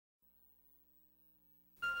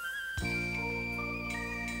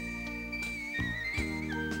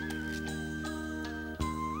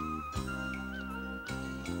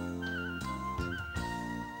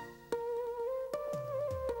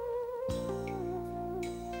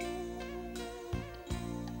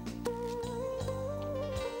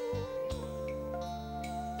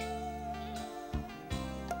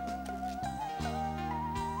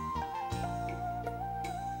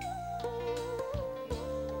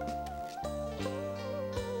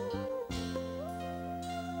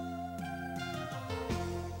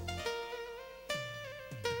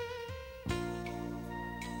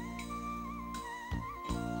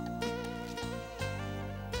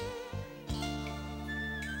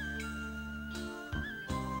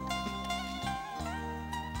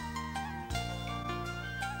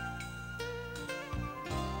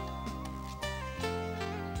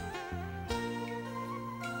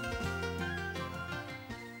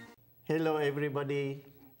Hello, everybody.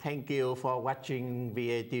 Thank you for watching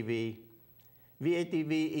VATV.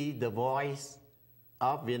 VATV is the voice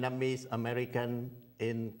of Vietnamese American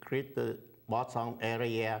in Greater Boston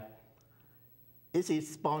area. It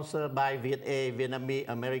is sponsored by VATV, Vietnamese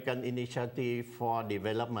American Initiative for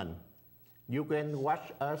Development. You can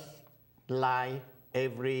watch us live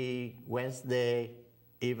every Wednesday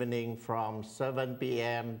evening from 7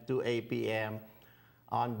 p.m. to 8 p.m.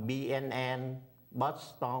 on BNN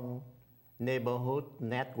Boston Neighborhood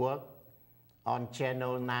Network, on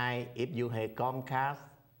Channel 9 if you have Comcast,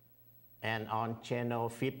 and on Channel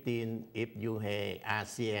 15 if you have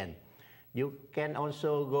ASEAN. You can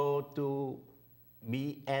also go to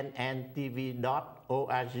bnntv.org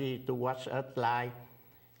to watch us live.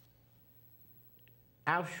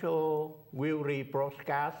 Our show will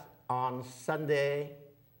rebroadcast on Sunday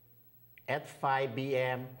at 5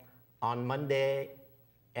 p.m., on Monday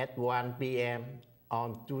at 1 p.m.,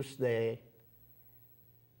 on Tuesday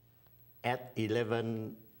at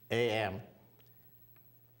 11 a.m.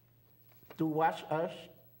 To watch us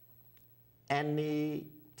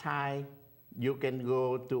anytime, you can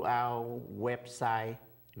go to our website,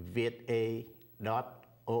 vatv.org.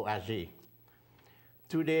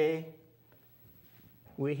 Today,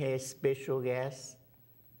 we have special guests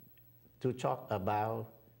to talk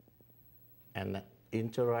about an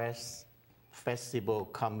interest festival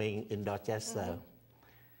coming in Dorchester.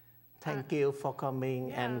 Thank you for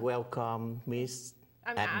coming and welcome, Miss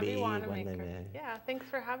Abbie Wanamaker. Yeah, thanks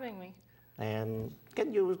for having me. And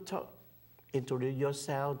can you introduce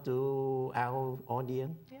yourself to our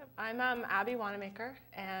audience? Yep. I'm Abbie Wanamaker,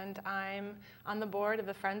 and I'm on the board of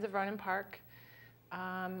the Friends of Ronan Park.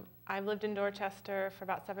 I've lived in Dorchester for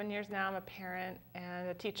about 7 years now. I'm a parent and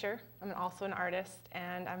a teacher. I'm also an artist,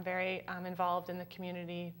 and I'm very involved in the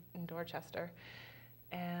community in Dorchester.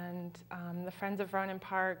 And the Friends of Ronan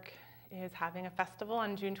Park is having a festival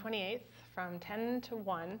on June 28th from 10 to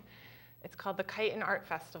 1. It's called the Kite and Art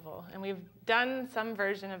Festival, and we've done some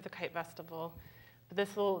version of the Kite Festival, but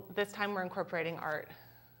this time we're incorporating art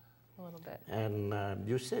a little bit. And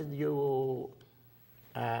you said you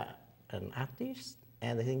are an artist,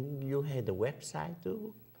 and I think you had a website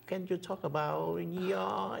too. Can you talk about a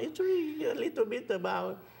little bit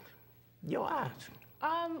about your art?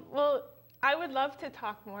 Well, I would love to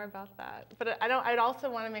talk more about that, but I'd also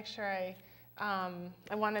want to make sure I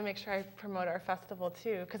promote our festival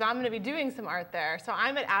too, because I'm going to be doing some art there. So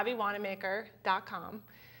I'm at abbiewanamaker.com,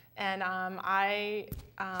 and I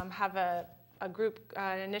have a group,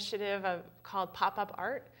 an initiative called Pop-Up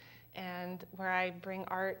Art, and where I bring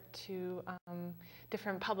art to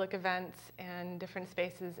different public events and different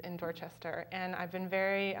spaces in Dorchester. And I've been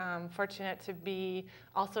very fortunate to be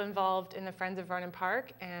also involved in the Friends of Ronan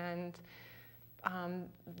Park, and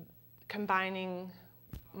combining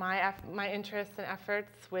my interests and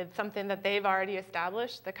efforts with something that they've already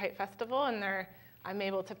established, the Kite Festival, and I'm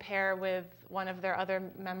able to pair with one of their other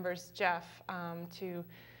members, Jeff, to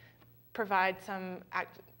provide some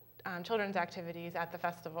children's activities at the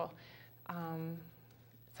festival.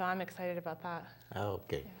 So I'm excited about that.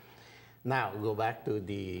 Okay. Yeah. Now go back to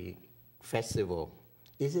the festival.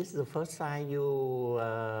 Is this the first time you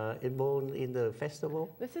involved in the festival?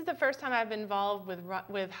 This is the first time I've been involved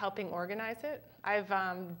with helping organize it. I've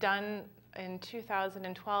done, in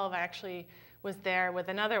 2012, I actually was there with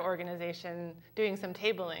another organization doing some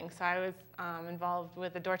tabling. So I was involved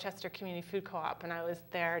with the Dorchester Community Food Co-op, and I was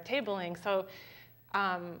there tabling. So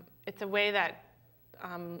it's a way that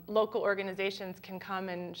local organizations can come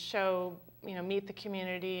and show, meet the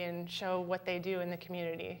community and show what they do in the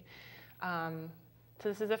community. So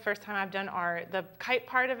this is the first time I've done art. The kite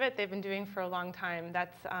part of it, they've been doing for a long time.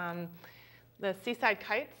 That's the Seaside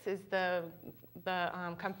Kites is the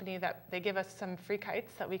company that they give us some free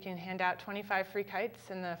kites that we can hand out 25 free kites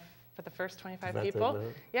for the first 25 people.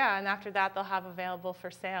 Yeah, and after that they'll have available for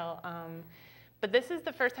sale. But this is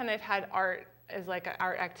the first time they've had art as like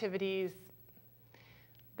art activities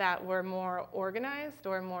that were more organized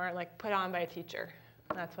or more like put on by a teacher.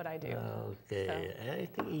 That's what I do. Okay, so. I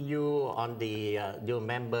think you're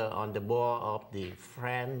member on the board of the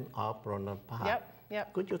Friend of Ronan Park.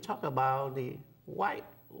 Yep. Could you talk about what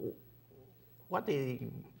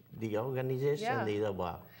the organization is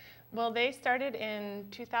about? Well, they started in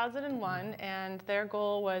 2001, and their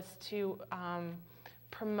goal was to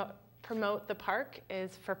promote the park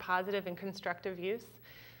is for positive and constructive use.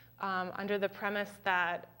 Under the premise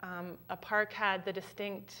that a park had the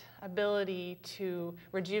distinct ability to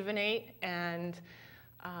rejuvenate and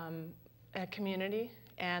a community,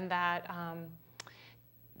 and that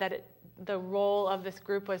the role of this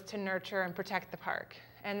group was to nurture and protect the park.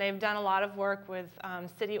 And they've done a lot of work with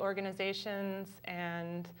city organizations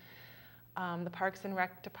and the Parks and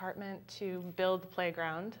Rec department to build the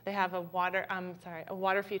playground. They have a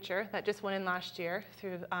water feature that just went in last year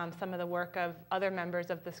through some of the work of other members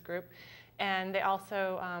of this group. And they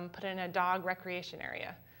also put in a dog recreation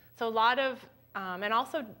area. So a lot of, and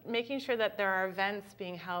also making sure that there are events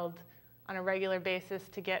being held on a regular basis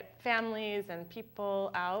to get families and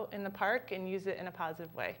people out in the park and use it in a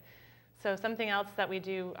positive way. So something else that we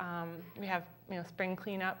do, we have spring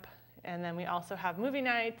cleanup, and then we also have movie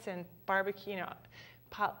nights and barbecue,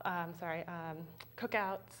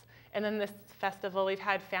 cookouts. And then this festival, we've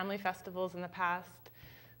had family festivals in the past.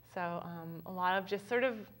 So a lot of just sort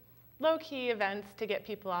of low-key events to get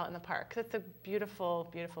people out in the park, 'cause it's a beautiful,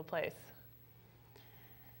 beautiful place.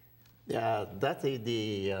 Yeah, that is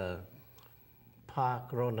the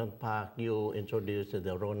park, Ronan Park. You introduced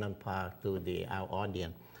the Ronan Park to our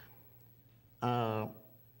audience.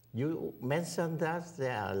 You mentioned that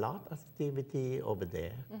there are a lot of activity over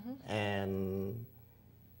there. And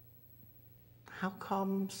how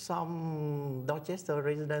come some Dorchester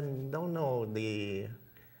residents don't know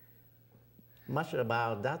much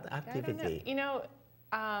about that activity?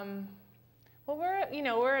 Well,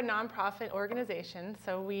 we're a nonprofit organization,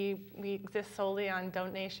 so we exist solely on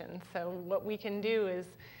donations. So what we can do is,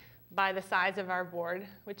 by the size of our board,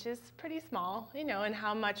 which is pretty small, and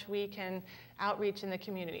how much we can outreach in the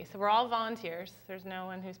community. So we're all volunteers. There's no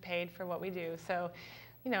one who's paid for what we do. So,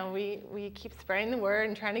 we keep spreading the word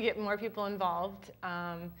and trying to get more people involved.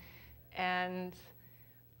 And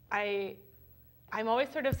I'm always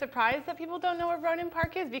sort of surprised that people don't know where Ronan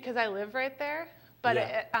Park is, because I live right there. But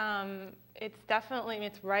it's definitely,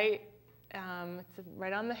 it's right on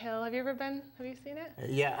the hill. Have you ever been? Have you seen it?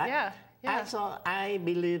 Yeah. I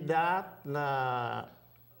believe that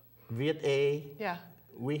VATV,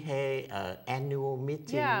 we had an annual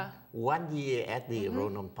meeting 1 year at the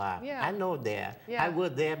Ronan Park. I know there. I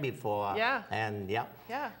was there before. And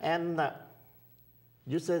and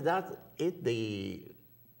you said that it's the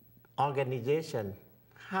organization.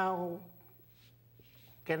 How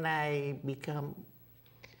can I become?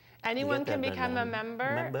 Anyone can become a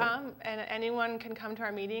member. And anyone can come to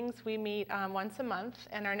our meetings. We meet once a month,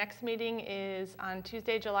 and our next meeting is on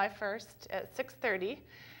Tuesday, July 1st at 6:30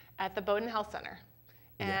 at the Bowdoin Health Center.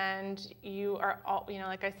 And you are all,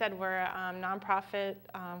 like I said, we're a nonprofit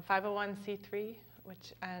 501c3,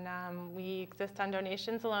 we exist on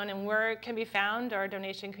donations alone, and where it can be found, our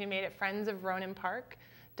donation can be made at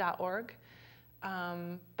friendsofronanpark.org.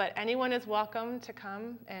 But anyone is welcome to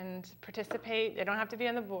come and participate. They don't have to be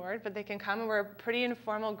on the board, but they can come. We're a pretty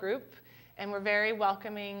informal group, and we're very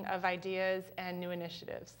welcoming of ideas and new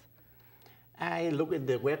initiatives. I looked at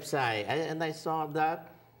the website, and I saw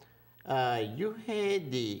that you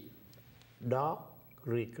had the dog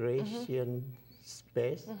recreation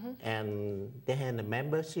space, and they had a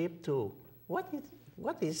membership too. What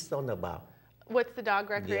is it all about? What's the dog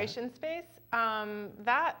recreation space?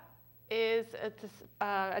 It's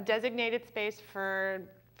a designated space for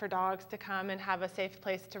dogs to come and have a safe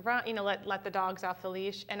place to run, let the dogs off the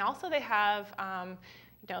leash. And also they have,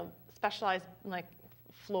 specialized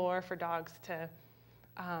floor for dogs to,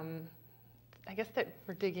 I guess that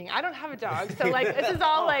we're digging. I don't have a dog, so this is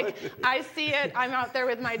all I see it, I'm out there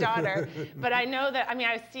with my daughter. But I know that,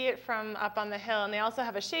 I see it from up on the hill, and they also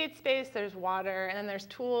have a shade space, there's water, and then there's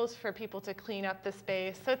tools for people to clean up the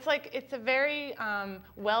space. So it's a very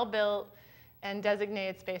well-built and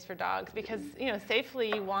designated space for dogs, because,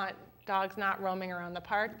 safely you want dogs not roaming around the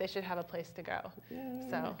park. They should have a place to go.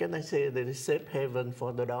 So. Can I say that it's safe haven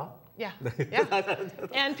for the dog? Yeah.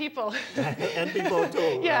 And people. And people too.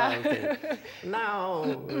 Okay.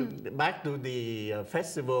 Now, back to the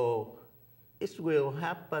festival. It will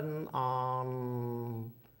happen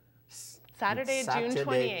on Saturday,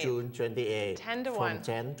 June 28th. 10 to 1. From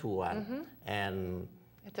 10 to 1. And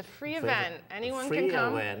it's a free event. Anyone can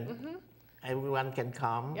come. Everyone can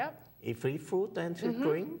come. Free food and free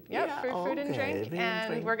drink? Free food and drink.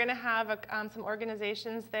 And we're going to have some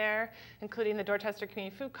organizations there, including the Dorchester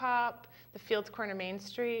Community Food Co-op, the Fields Corner Main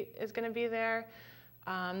Street is going to be there.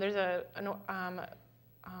 There's a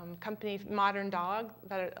company, Modern Dog,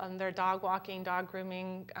 that they're dog walking, dog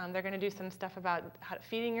grooming. They're going to do some stuff about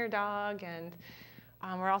feeding your dog. And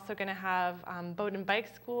we're also going to have Bowdoin Bike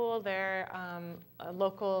School. They're a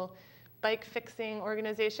local bike fixing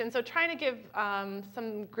organization. So trying to give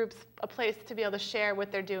some groups a place to be able to share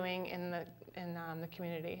what they're doing in the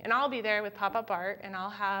community. And I'll be there with pop-up art, and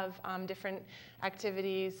I'll have different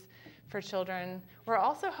activities for children. We're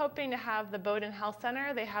also hoping to have the Bowdoin Health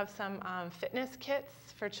Center. They have some fitness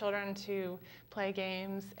kits for children to play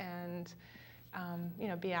games and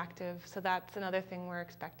be active. So that's another thing we're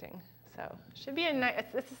expecting. So it should be a nice,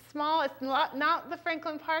 it's a small, it's not the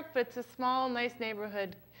Franklin Park, but it's a small, nice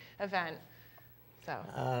neighborhood event. So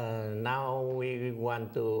now we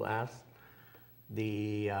want to ask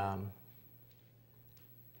the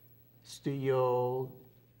studio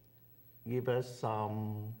give us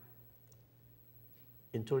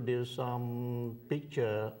introduce some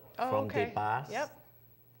picture from the past. Yep.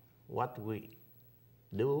 What we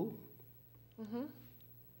do. Mm-hmm.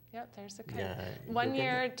 Yep, there's the Kite. Yeah, One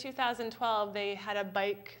year, 2012, they had a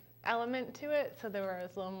bike element to it, so there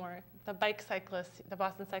was a little more. The bike cyclists, the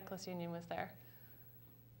Boston Cyclists Union was there.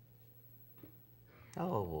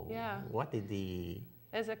 Oh. Yeah. What is the?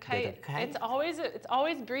 There's a kite. It's always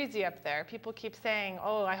breezy up there. People keep saying,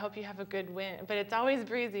 "Oh, I hope you have a good wind," but it's always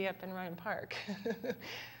breezy up in Ronan Park.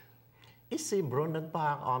 Is it Ronan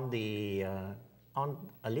Park on the on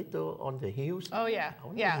a little on the hills? Oh yeah,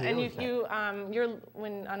 yeah. And you're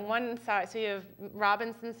on one side, so you have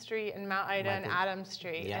Robinson Street and Mount Ida and Adams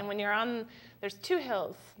Street. Yeah. And when you're on, there's two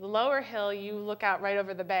hills. The lower hill, you look out right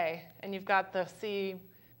over the bay, and you've got the sea.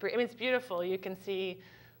 I mean, it's beautiful. You can see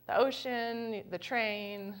the ocean, the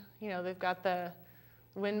train. They've got the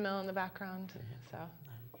windmill in the background. So.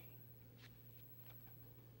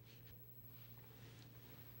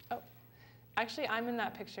 Actually, I'm in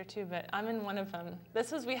that picture too, but I'm in one of them.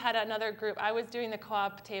 We had another group. I was doing the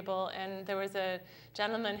co-op table, and there was a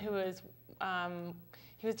gentleman who was,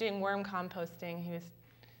 he was doing worm composting. He was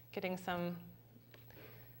getting some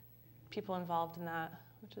people involved in that,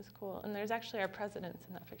 which is cool. And there's actually our presidents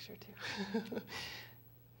in that picture too.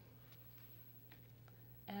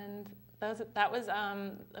 And there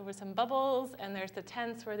were some bubbles, and there's the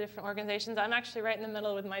tents where different organizations. I'm actually right in the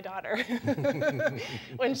middle with my daughter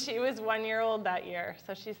when she was 1 year old that year.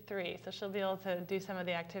 So she's 3, so she'll be able to do some of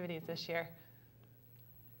the activities this year.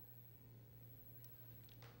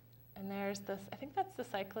 And there's this, I think that's the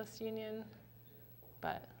Cyclists Union,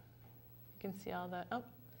 but you can see all the, and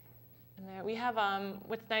there we have,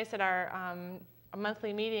 what's nice at our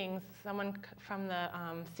monthly meetings, someone from the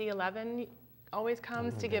C11 always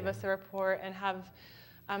comes to give us a report and have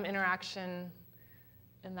interaction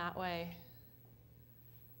in that way.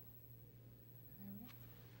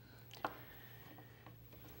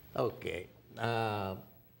 Okay.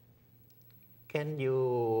 Can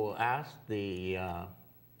you ask our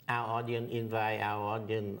audience, invite our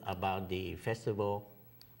audience about the festival?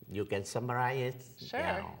 You can summarize it.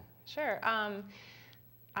 Sure, sure.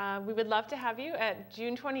 We would love to have you at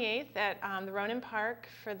June 28th at the Ronan Park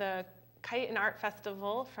for the Kite and Art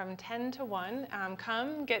Festival from 10 to 1.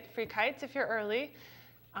 Come, get free kites if you're early.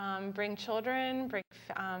 Bring children, bring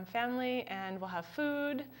family, and we'll have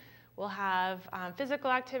food. We'll have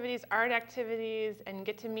physical activities, art activities, and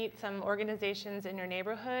get to meet some organizations in your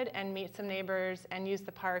neighborhood and meet some neighbors and use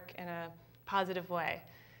the park in a positive way.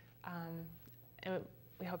 And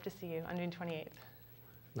we hope to see you on June 28th.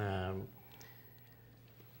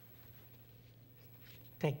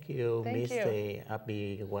 Thank you, Mr.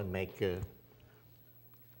 Abbie Wanamaker.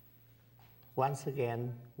 Once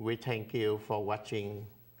again, we thank you for watching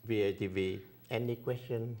VATV. Any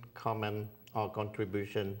question, comment, or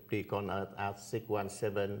contribution, please call us at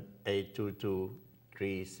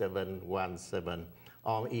 617-822-3717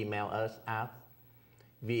 or email us at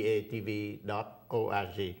vatv.org.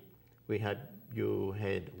 We hope you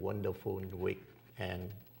had a wonderful week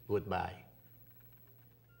and goodbye.